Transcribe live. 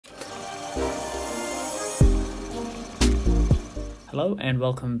Hello and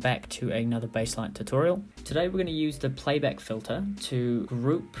welcome back to another Baselight tutorial. Today we're going to use the Playback Filter to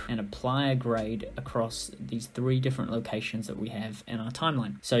group and apply a grade across these three different locations that we have in our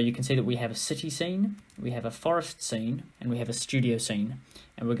timeline. So you can see that we have a city scene, we have a forest scene, and we have a studio scene.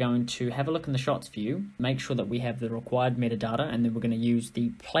 And we're going to have a look in the shots view, make sure that we have the required metadata, and then we're going to use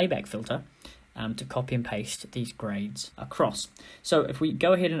the Playback Filter to copy and paste these grades across. So if we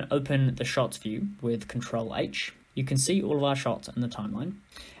go ahead and open the shots view with Control H, you can see all of our shots in the timeline,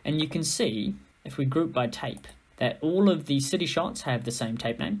 and you can see, if we group by tape, that all of the city shots have the same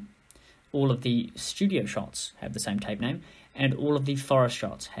tape name, all of the studio shots have the same tape name, and all of the forest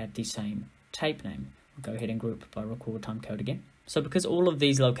shots have the same tape name. We'll go ahead and group by record time code again. So because all of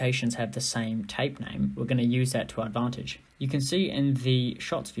these locations have the same tape name, we're going to use that to our advantage. You can see in the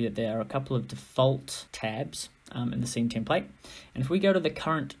shots view that there are a couple of default tabs in the scene template, and if we go to the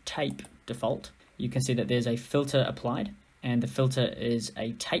current tape default, you can see that there's a filter applied, and the filter is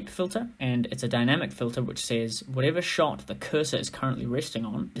a tape filter, and it's a dynamic filter which says whatever shot the cursor is currently resting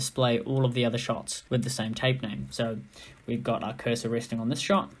on, display all of the other shots with the same tape name. So we've got our cursor resting on this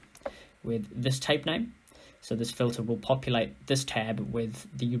shot with this tape name, so this filter will populate this tab with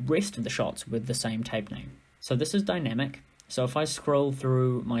the rest of the shots with the same tape name. So this is dynamic. So if I scroll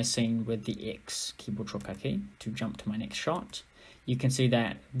through my scene with the X keyboard shortcut key to jump to my next shot, you can see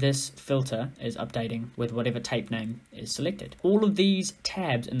that this filter is updating with whatever tape name is selected. All of these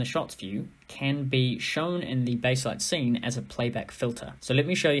tabs in the shots view can be shown in the Baselight scene as a playback filter. So let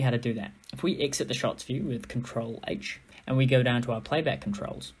me show you how to do that. If we exit the shots view with Control H and we go down to our playback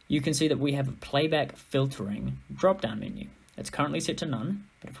controls, you can see that we have a playback filtering drop-down menu. It's currently set to none,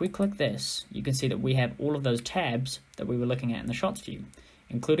 but if we click this, you can see that we have all of those tabs that we were looking at in the shots view,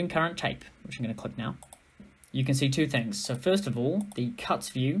 including current tape, which I'm going to click now. You can see two things. So first of all, the cuts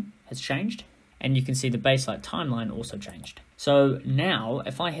view has changed, and you can see the Baselight timeline also changed. So now,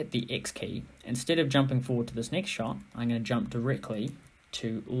 if I hit the X key, instead of jumping forward to this next shot, I'm going to jump directly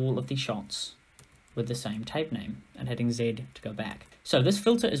to all of the shots with the same tape name and hitting Z to go back. So this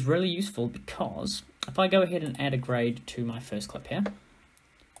filter is really useful because if I go ahead and add a grade to my first clip here,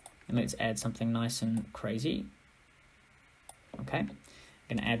 and let's add something nice and crazy. Okay, I'm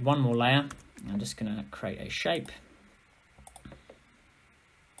going to add one more layer. I'm just going to create a shape.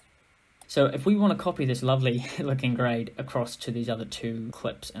 So if we want to copy this lovely looking grade across to these other two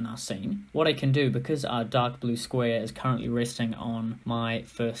clips in our scene, what I can do, because our dark blue square is currently resting on my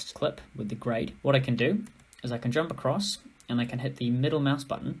first clip with the grade, what I can do is I can jump across and I can hit the middle mouse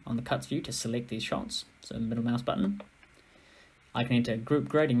button on the cuts view to select these shots. So middle mouse button. I can enter group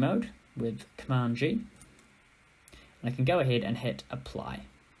grading mode with Command G, and I can go ahead and hit apply.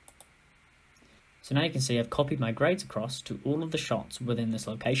 So now you can see I've copied my grades across to all of the shots within this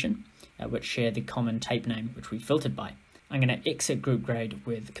location, which share the common tape name which we filtered by. I'm going to exit group grade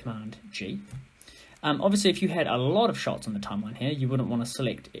with Command G. Obviously, if you had a lot of shots on the timeline here, you wouldn't want to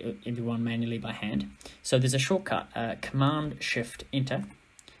select everyone manually by hand. So there's a shortcut, Command Shift Enter,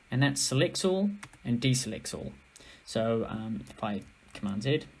 and that selects all and deselects all. So if I Command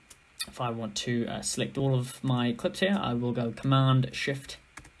Z, if I want to select all of my clips here, I will go Command Shift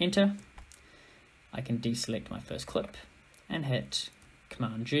Enter. I can deselect my first clip and hit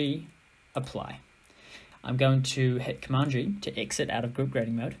Command G, apply. I'm going to hit Command G to exit out of group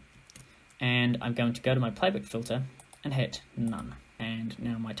grading mode, and I'm going to go to my playback filter and hit none. And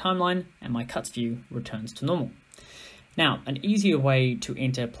now my timeline and my cuts view returns to normal. Now, an easier way to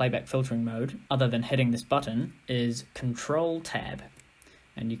enter playback filtering mode, other than hitting this button, is Control Tab.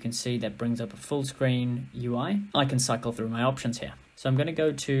 And you can see that brings up a full screen UI. I can cycle through my options here. So I'm going to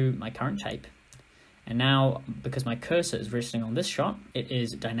go to my current tape. And now, because my cursor is resting on this shot, it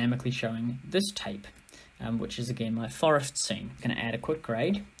is dynamically showing this tape, which is again my forest scene. I'm going to add a quick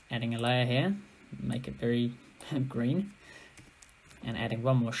grade, adding a layer here, make it very green, and adding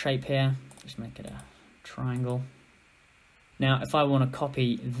one more shape here, just make it a triangle. Now, if I want to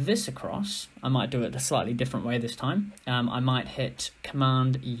copy this across, I might do it a slightly different way this time. I might hit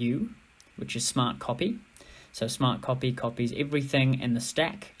Command U, which is Smart Copy. So Smart Copy copies everything in the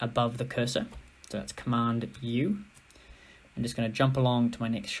stack above the cursor. So that's Command U. I'm just going to jump along to my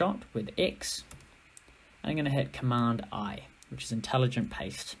next shot with X. I'm going to hit Command I, which is Intelligent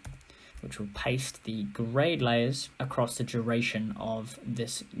Paste, which will paste the grade layers across the duration of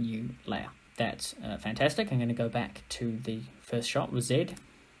this new layer. That's fantastic. I'm going to go back to the first shot with Z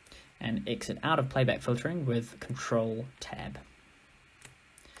and exit out of playback filtering with Control Tab.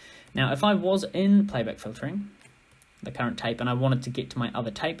 Now, if I was in playback filtering, the current tape, and I wanted to get to my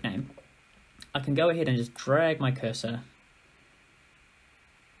other tape name, I can go ahead and just drag my cursor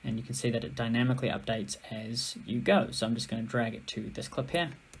and you can see that it dynamically updates as you go. So I'm just going to drag it to this clip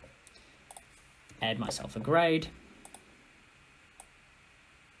here, add myself a grade.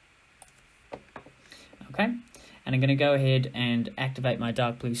 Okay, and I'm going to go ahead and activate my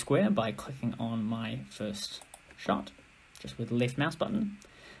dark blue square by clicking on my first shot, just with the left mouse button.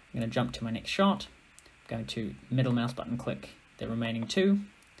 I'm going to jump to my next shot, go to middle mouse button, click the remaining two,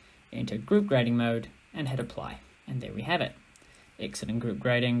 enter group grading mode, and hit apply. And there we have it. Exiting group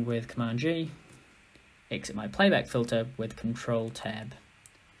grading with Command G, exit my playback filter with Control Tab,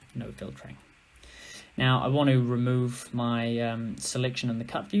 no filtering. Now I want to remove my selection in the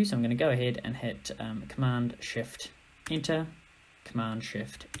cut view, so I'm going to go ahead and hit Command Shift Enter, Command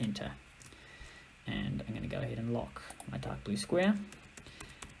Shift Enter. And I'm going to go ahead and lock my dark blue square.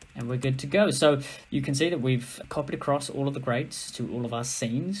 And we're good to go. So you can see that we've copied across all of the grades to all of our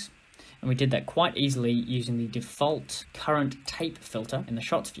scenes. And we did that quite easily using the default current tape filter in the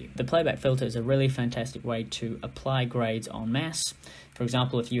shots view. The playback filter is a really fantastic way to apply grades en masse. For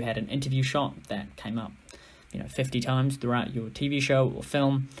example, if you had an interview shot that came up 50 times throughout your TV show or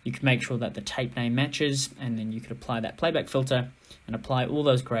film, you could make sure that the tape name matches, and then you could apply that playback filter and apply all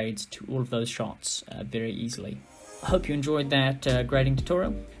those grades to all of those shots very easily. I hope you enjoyed that grading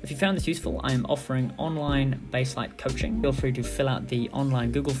tutorial. If you found this useful, I am offering online Baselight coaching. Feel free to fill out the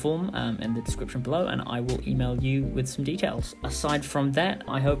online Google form in the description below, and I will email you with some details. Aside from that,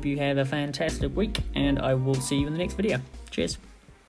 I hope you have a fantastic week, and I will see you in the next video. Cheers.